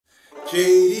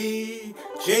J.D.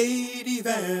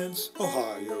 Vance,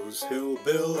 Ohio's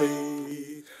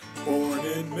hillbilly. Born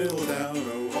in Middletown,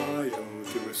 Ohio,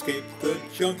 to escape the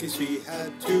junkies he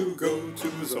had to go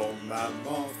to his old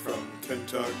mama from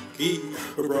Kentucky,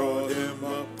 who brought him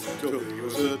up till he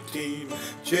was a teen.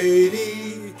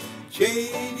 J.D.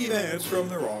 Vance from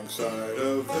the wrong side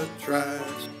of the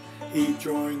tracks. He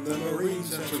joined the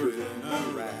Marines and served in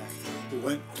Iraq.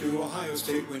 Went to Ohio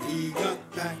State when he got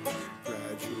back.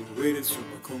 Graduated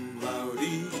summa cum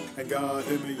laude and got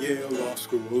him a Yale Law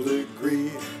School degree.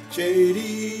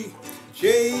 J.D.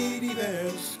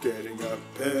 Vance getting a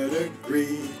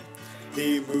pedigree.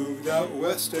 He moved out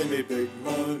west and made big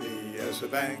money as a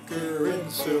banker in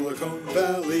Silicon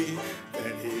Valley.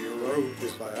 Then he wrote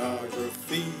his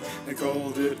biography and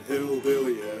called it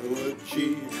Hillbilly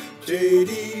Elegy.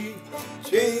 J.D.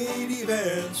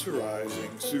 Vance,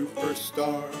 rising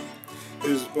superstar.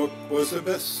 His book was a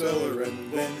bestseller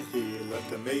and then he let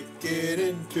them make it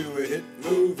into a hit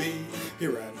movie. He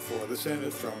ran for the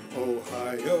Senate from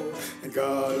Ohio and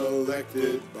got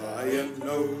elected by a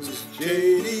nose.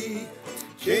 J.D.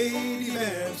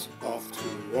 Vance off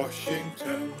to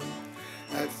Washington.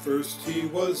 At first he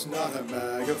was not a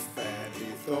MAGA fan. He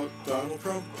thought Donald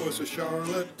Trump was a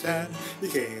charlatan. He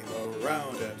came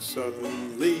around and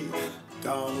suddenly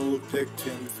Donald picked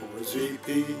him for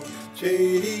ZP.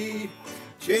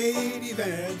 J.D.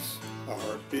 Vance, a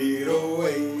heartbeat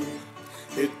away.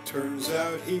 It turns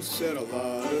out he said a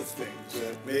lot of things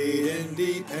that made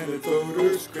independent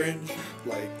voters cringe,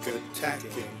 like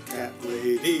attacking cat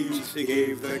ladies. He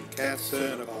gave the cats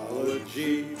an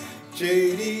apology.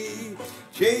 J.D.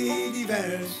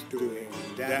 Vance doing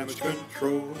damage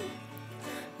control.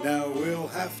 Now we'll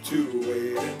have to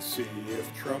wait and see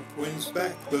if Trump wins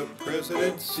back the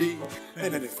presidency,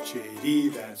 and if J.D.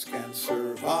 Vance can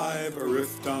survive, or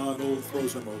if Donald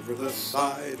throws him over the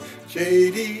side.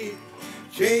 J.D.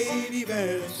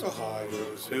 Vance,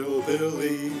 Ohio's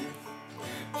hillbilly.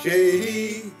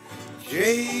 J.D.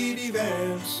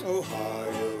 Vance,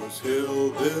 Ohio's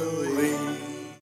hillbilly.